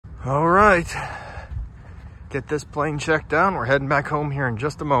All right, get this plane checked down. We're heading back home here in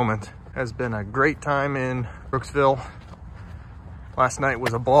just a moment. Has been a great time in Brooksville. Last night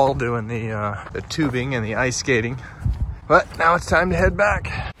was a ball doing the tubing and the ice skating, but now it's time to head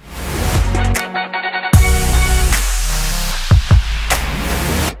back.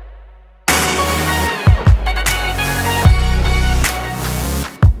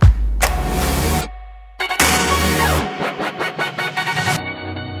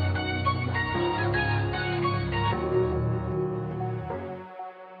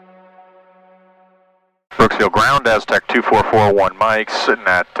 Brooksville ground, Aztec 2441 Mike, sitting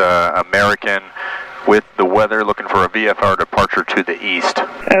at American with the weather, looking for a VFR departure to the east.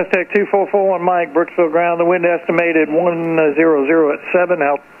 Aztec 2441 Mike, Brooksville ground, the wind estimated 100 at 7,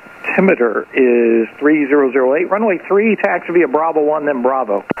 altimeter is 3008, runway 3, taxi via Bravo 1, then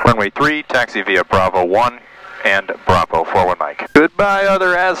Bravo. Runway 3, taxi via Bravo 1 and Bravo 41 Mike. Goodbye,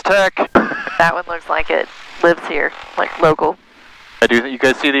 other Aztec. That one looks like it lives here, like local. I do. You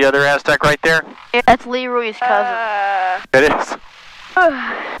guys see the other Aztec right there? Yeah, that's Leroy's cousin. It is.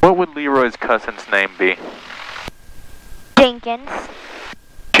 What would Leroy's cousin's name be? Jenkins.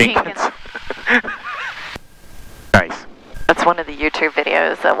 Jenkins. Nice. That's one of the YouTube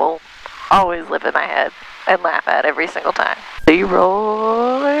videos that will always live in my head and laugh at every single time.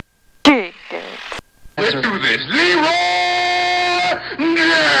 Leroy Jenkins. Let's do this. Leroy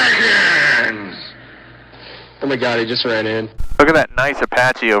Jenkins! Oh my god, he just ran in. Look at that nice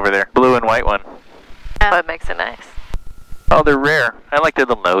Apache over there. Blue and white one. What makes it nice? Oh, they're rare. I like their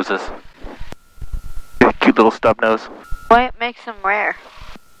little noses. Cute little stub nose. What makes them rare?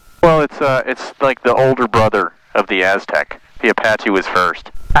 Well, it's like the older brother of the Aztec. The Apache was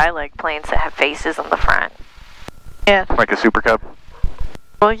first. I like planes that have faces on the front. Yeah. Like a Super Cub?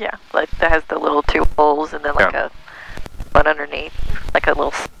 Well, yeah. Like that has the little two holes and then like a one underneath, like a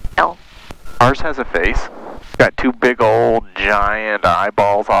little snail. Ours has a face. Got two big old giant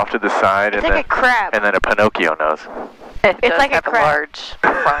eyeballs off to the side, It's and like a crab. and then a Pinocchio nose. It's like a have crab. large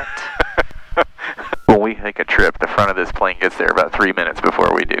front. When we take a trip, the front of this plane gets there about 3 minutes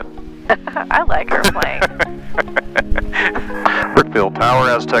before we do. I like our plane. Brookville Tower,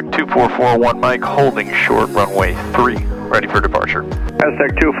 Aztec 2441 Mike, holding short, runway 3, ready for departure.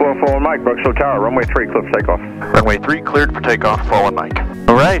 Aztec 2441 Mike, Brooksville Tower, runway 3, clear for takeoff. Runway 3, cleared for takeoff, 41 Mike.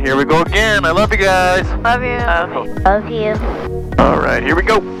 All right, here we go again. I love you guys. Love you. Love you. All right, here we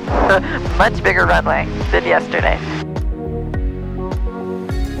go. Much bigger runway than yesterday.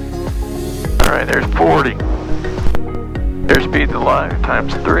 All right, there's 40. Airspeed's alive,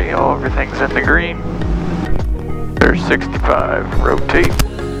 times 3. Oh, everything's in the green. There's 65. Rotate.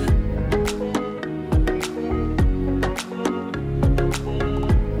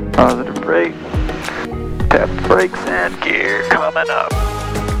 Positive brake. Tap brakes and gear coming up.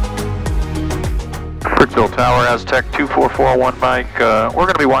 Brookville Tower, Aztec 2441 Mike. We're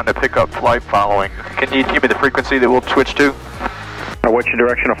going to be wanting to pick up flight following. Can you give me the frequency that we'll switch to? What's your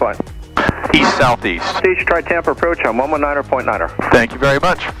direction of flight? East-southeast. East, try Tampa approach on 119.9er. Thank you very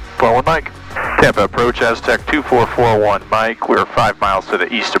much. 41 Mike. Tampa approach, Aztec 2441 Mike. We're 5 miles to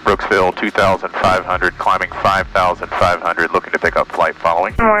the east of Brooksville, 2,500, climbing 5,500, looking to pick up flight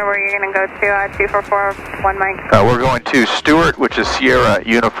following. Where were you going to go to, 2441 Mike? We're going to Stuart, which is Sierra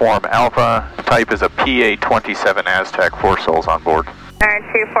Uniform Alpha. Type is a PA-27 Aztec, 4 souls on board. Alright,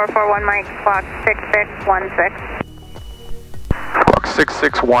 2441 Mike, clock 6616. Clock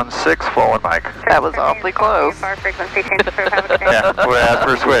 6616, forward Mike. That was awfully close. Frequency change approved. Have a good day. Yeah, we're asked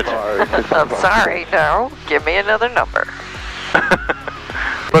for a switch. I'm sorry, no. Give me another number.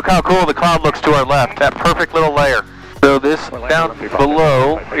 Look how cool the cloud looks to our left. That perfect little layer. So this down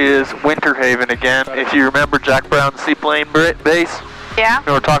below is Winter Haven again. If you remember Jack Brown's seaplane base, Yeah?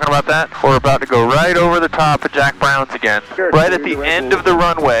 we're talking about that. We're about to go right over the top of Jack Brown's again. Right at the end of the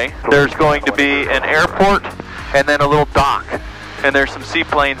runway, there's going to be an airport and then a little dock. And there's some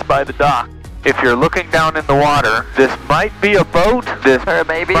seaplanes by the dock. If you're looking down in the water, this might be a boat, this Or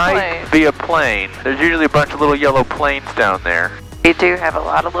maybe might be a plane. There's usually a bunch of little yellow planes down there. We do have a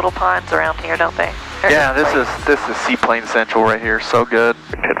lot of little ponds around here, don't they? Yeah, this is Seaplane Central right here, so good.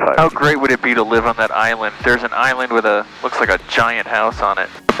 How great would it be to live on that island? There's an island with looks like a giant house on it.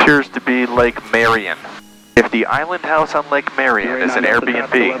 Appears to be Lake Marion. If the island house on Lake Marion is an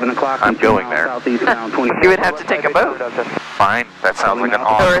Airbnb, I'm going there. You would have to take a boat. Fine, that sounds like an Or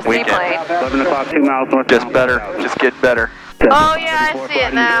a awesome weekend. seaplane. 11 o'clock, 2 miles north. Just better, just get better. Oh yeah, I see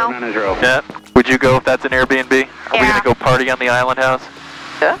it now. Yeah. Would you go if that's an Airbnb? Are we gonna go party on the island house?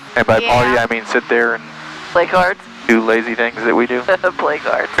 Yeah. And by party, Yeah. I mean sit there and Play cards. do lazy things that we do. Play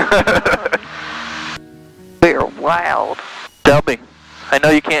cards. We're wild. Tell me, I know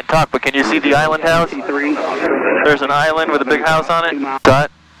you can't talk, but can you see the island house? There's an island with a big house on it.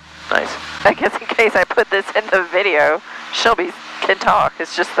 Dot. Nice. I guess in case I put this in the video, Shelby can talk.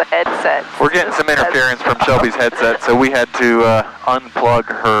 It's just the headset. We're getting some interference from Shelby's headset, so we had to unplug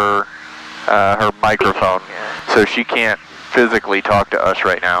her microphone, so she can't physically talk to us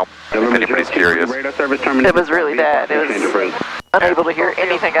right now. If anybody's curious. It was really bad. It was unable to hear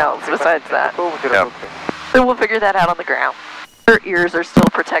anything else besides that. Yeah. So we'll figure that out on the ground. Her ears are still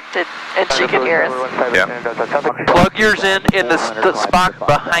protected, and she can hear us. Yeah. Plug yours in the spot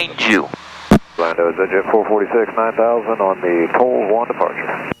behind you. Orlando is jet 446, 9000 on the Pole 1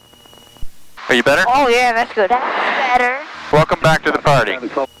 departure. Are you better? Oh yeah, that's good. That's better. Welcome back to the party.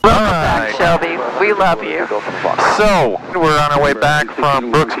 Welcome back, Shelby. We love you. So, we're on our way back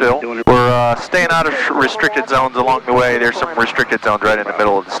from Brooksville. We're staying out of restricted zones along the way. There's some restricted zones right in the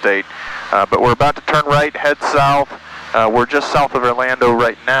middle of the state. But we're about to turn right, head south. We're just south of Orlando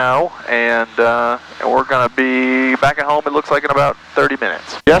right now, and we're going to be back at home, it looks like, in about 30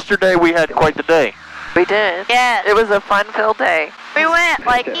 minutes. Yesterday, we had quite the day. We did. Yeah. It was a fun-filled day. We went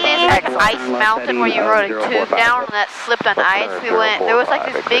like this ice mountain where you rode a tube down that slipped on ice. We went, there was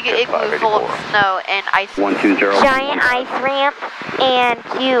like this big igloo full of snow and ice. Giant ice ramp, and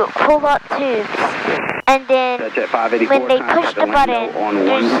you pull up tubes. And then when they push the button,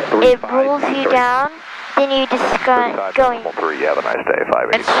 it rolls you down. Then you just going Have a nice day,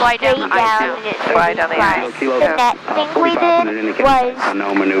 580. And slide down the ice. and it's Slide down the ice. The next thing we did was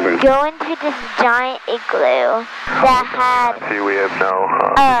go into this giant igloo that had We have no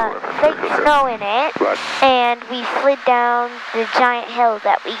fake snow in it, and we slid down the giant hill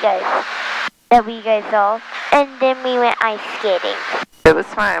that we guys saw, and then we went ice skating. It was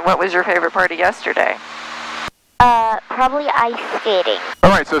fun. What was your favorite part of yesterday? Probably ice skating. All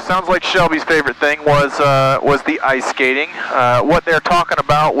right, so it sounds like Shelby's favorite thing was the ice skating. What they're talking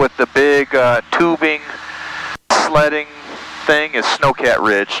about with the big tubing sledding thing is Snowcat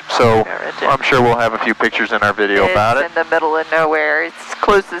Ridge. So I'm sure we'll have a few pictures in our video about it. It's in the middle of nowhere. It's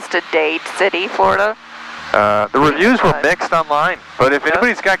closest to Dade City, Florida. The reviews were mixed online, but if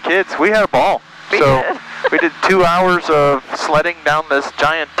anybody's got kids, we had a ball. We did 2 hours of sledding down this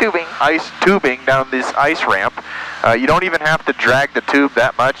giant ice tubing down this ice ramp. You don't even have to drag the tube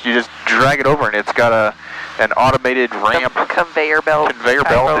that much. You just drag it over, and it's got an automated ramp conveyor belt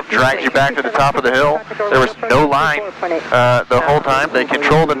that drags you back to the top of the hill. There was no line the whole time. They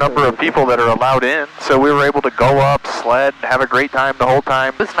control the number of people that are allowed in, so we were able to go up, sled, have a great time the whole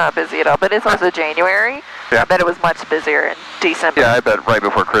time. It was not busy at all, but it's also January. Yeah. I bet it was much busier in December. Yeah, I bet right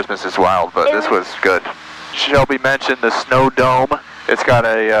before Christmas is wild, but this was good. Shelby mentioned the snow dome. It's got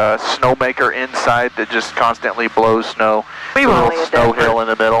a snowmaker inside that just constantly blows snow. We were only a snow hill in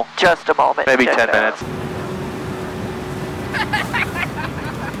the middle. Just a moment. Maybe 10 minutes.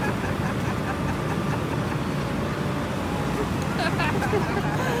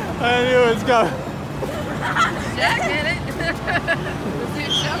 I knew it was coming. Jack did it. Let's see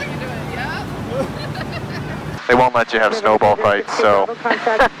what Shelby can do it. Yeah. They won't let you have snowball fights, so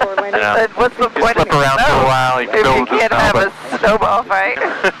Yeah. What's the point slip around for a while. You if you can't have a snowball fight.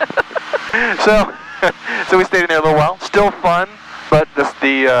 So we stayed in there a little while. Still fun, but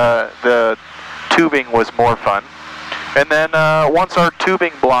the tubing was more fun. And then once our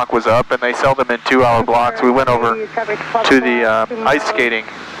tubing block was up, and they sell them in 2-hour blocks, we went over to the ice skating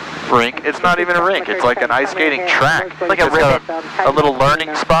rink. It's not even a rink. It's like an ice skating track. Like a ribbon. A little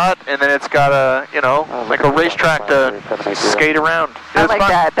learning spot, and then it's got a, like a racetrack to skate around. I like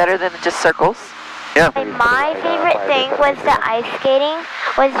that better than just circles. Yeah. And my favorite thing was the ice skating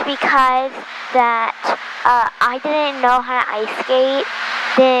was because that I didn't know how to ice skate.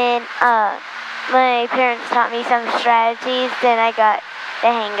 Then my parents taught me some strategies. Then I got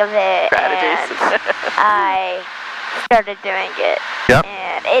the hang of it, and I started doing it. Yep.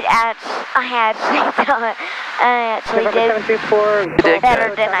 And I actually did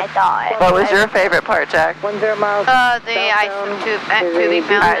better than I thought. What was your favorite part, Jack? The ice tubing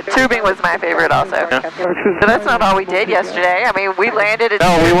mountain. Tubing was my favorite also. Yeah. But that's not all we did yesterday. I mean, we landed at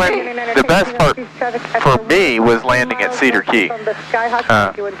The best part for me was landing at Cedar Key.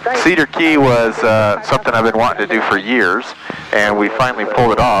 Cedar Key was something I've been wanting to do for years, and we finally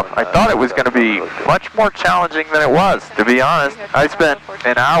pulled it off. I thought it was going to be much more challenging than it was, to be honest. I spent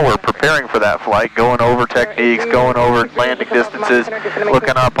an hour preparing for that flight, going over techniques, going over landing distances,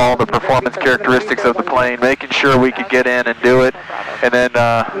 looking up all the performance characteristics of the plane, making sure we could get in and do it, and then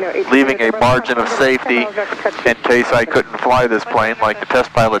leaving a margin of safety in case I couldn't fly this plane like the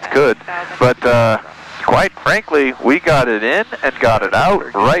test pilots could. But quite frankly, we got it in and got it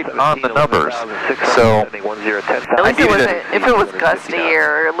out right on the numbers. So, At least it wasn't, if it was gusty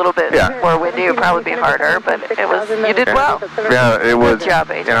or a little bit more windy, it would probably be harder, but it was, you did well. Yeah, it was, Good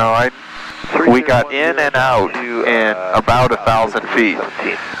job, Agent. you know, we got in and out in about 1,000 feet,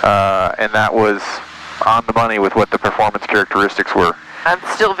 and that was on the money with what the performance characteristics were. I'm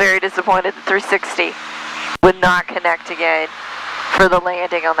still very disappointed that 360 would not connect again for the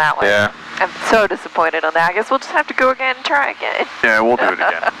landing on that one. Yeah. I'm so disappointed on that. I guess we'll just have to go again and try again. Yeah, we'll do it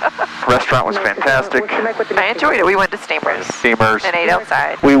again. Restaurant was fantastic. I enjoyed it. We went to Steamers. Steamers. And ate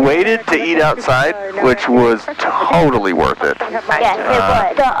outside. We waited to eat outside, which was totally worth it. Yes, it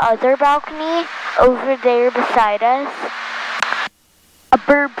was. The other balcony over there beside us, a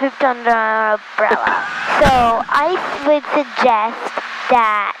bird pooped on the umbrella. So I would suggest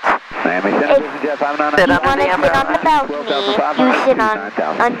that if you want to sit on the balcony, you sit on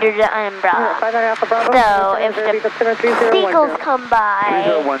under the umbrella. So if the seagulls come by,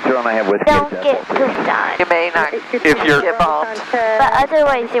 don't get pooped on. You may not get involved. But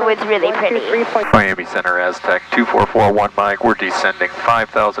otherwise, it was really pretty. Miami Center, Aztec, 2441 Mike. We're descending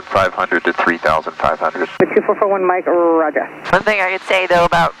 5,500 to 3,500. 2441 Mike, roger. One thing I could say, though,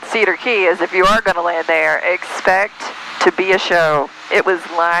 about Cedar Key is if you are going to land there, expect to be a show. It was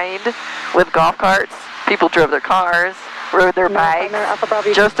lined with golf carts. People drove their cars, rode their bikes,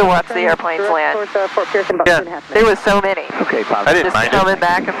 just to watch the airplanes land. Yeah, there was so many. I didn't just mind coming it.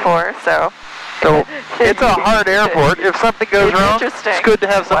 back and forth, so it's a hard airport. If something goes wrong, it's good to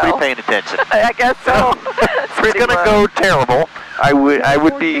have somebody paying attention. I guess so. If it's going to go terrible, I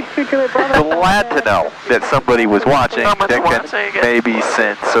would be glad to know that somebody was watching that can maybe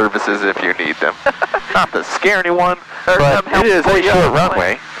send services if you need them. Not to scare anyone, but it is a short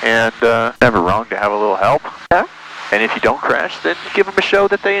runway, and never wrong to have a little help. Yeah. And if you don't crash, then give them a show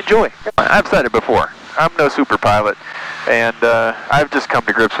that they enjoy. I've said it before. I'm no super pilot, and I've just come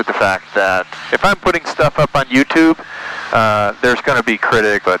to grips with the fact that if I'm putting stuff up on YouTube, there's going to be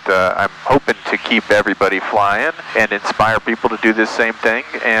critics, but I'm hoping to keep everybody flying and inspire people to do this same thing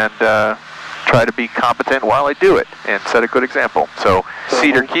and try to be competent while I do it and set a good example. So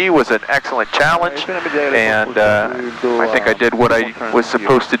Cedar Key was an excellent challenge, and I think I did what I was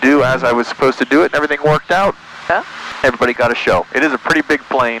supposed to do as I was supposed to do it, and everything worked out. Yeah. Everybody got a show. It is a pretty big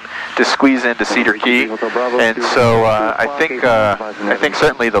plane to squeeze into Cedar Key, and so I think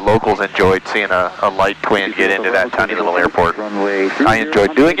certainly the locals enjoyed seeing a light twin get into that tiny little airport. I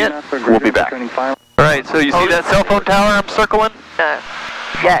enjoyed doing it. We'll be back. All right, so you see that cell phone tower I'm circling?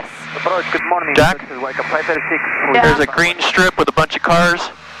 Yes. Good morning, Jack? Yeah. There's a green strip with a bunch of cars,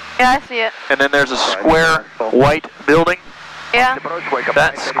 Yeah, I see it. and then there's a square white building. Yeah.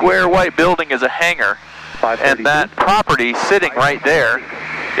 That square white building is a hangar, and that property sitting right there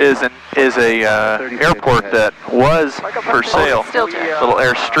is a airport that was for sale, little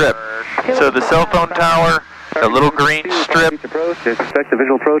airstrip. So the cell phone tower, the little green strip,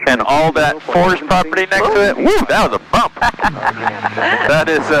 and all that forest property next to it. Woo, that was a bump.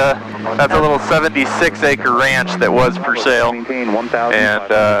 That's a little 76-acre ranch that was for sale,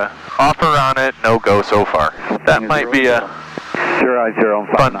 and offer on it, no go so far. That might be a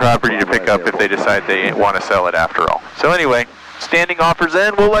fun property to pick up if they decide they want to sell it after all. So anyway, standing offers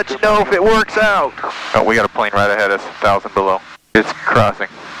in, we'll let you know if it works out. Oh, we got a plane right ahead of us, 1,000 below. It's crossing.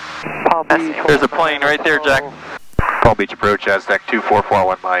 There's a plane right there, Jack. Palm Beach approach, Aztec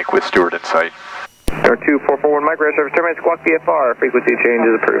 2441 Mike with Stuart in sight. 2441 Mike, rest service terminates, squawk VFR, frequency change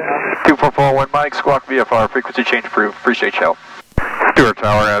is approved. 2441 Mike, squawk VFR, frequency change approved. Appreciate your help. Stuart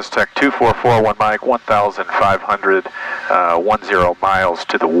Tower, Aztec 2441 Mike, 1,500, 10 miles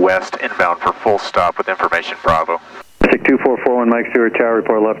to the west, inbound for full stop with information Bravo. Aztec 2441 Mike, Stuart Tower,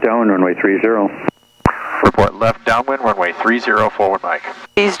 report left downwind, runway 30. Report left downwind, runway 30, forward Mike.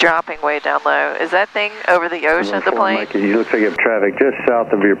 He's dropping way down low. Is that thing over the ocean, the plane? Mike, it looks like you have traffic just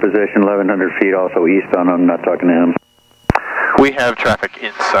south of your position, 1,100 feet, also eastbound. I'm not talking to him. We have traffic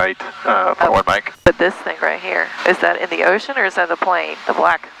in sight, forward Mike. But this thing right here, is that in the ocean or is that the plane, the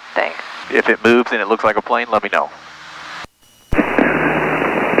black thing? If it moves and it looks like a plane, let me know.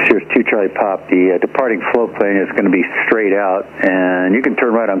 Here's 2 Charlie Pop. The departing float plane is going to be straight out, and you can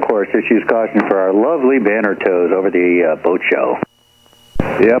turn right on course. Just use caution for our lovely banner tows over the boat show.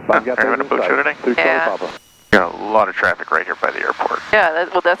 Yep, I've got a boat show today? Yeah. Got a lot of traffic right here by the airport. Yeah,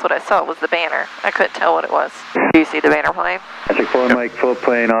 well, that's what I saw was the banner. I couldn't tell what it was. Do you see the banner plane? Aztec 4 Mike, float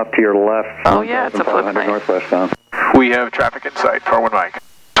plane off to your left. Oh, yeah, it's a float plane. Northwestbound. We have traffic in sight, forward Mike.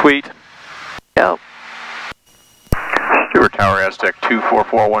 Sweet. Yep. Stuart Tower, Aztec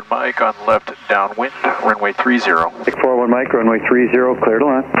 2441 Mike on left downwind, runway 30. Aztec 41 Mike, runway 30, clear to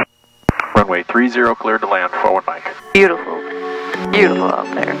line. Runway 30 cleared to land, forward Mike. Beautiful. Beautiful out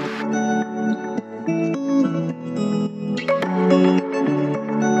there.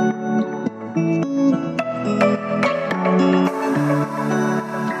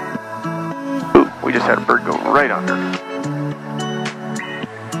 Ooh, we just had a bird go right under.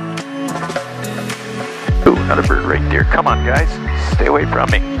 Ooh, another bird right there. Come on, guys. Stay away from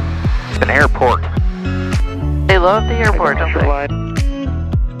me. It's an airport. They love the airport, don't they?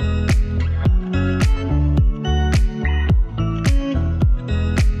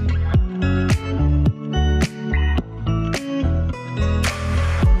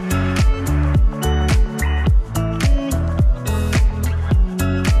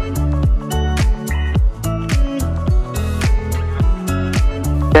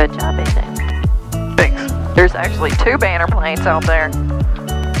 Good job, Aztec. Thanks. There's actually 2 banner planes out there.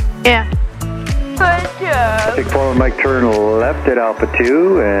 Yeah. Good job. Aztec 4 Mike, turn left at Alpha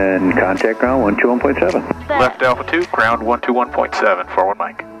 2 and contact ground 121.7. Left Alpha 2, ground 121.7, forward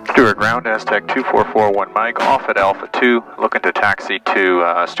Mike. Stuart, ground Aztec 2441 Mike, off at Alpha 2, looking to taxi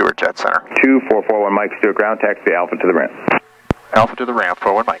to Stuart Jet Center. 2441 Mike, Stuart, ground taxi Alpha to the ramp. Alpha to the ramp,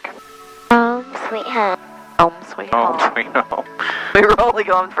 forward Mike. Sweet home. Home sweet home. Oh, sweet home. We were only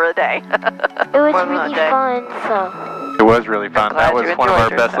going for a day. It was really fun, so. It was really fun. That was one of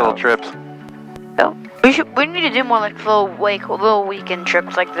our best little trips. We need to do more like little weekend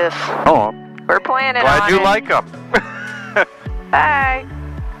trips like this. Oh, we're planning glad on you it. like them. Bye.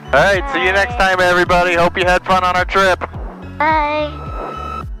 All right, see you next time, everybody. Hope you had fun on our trip. Bye.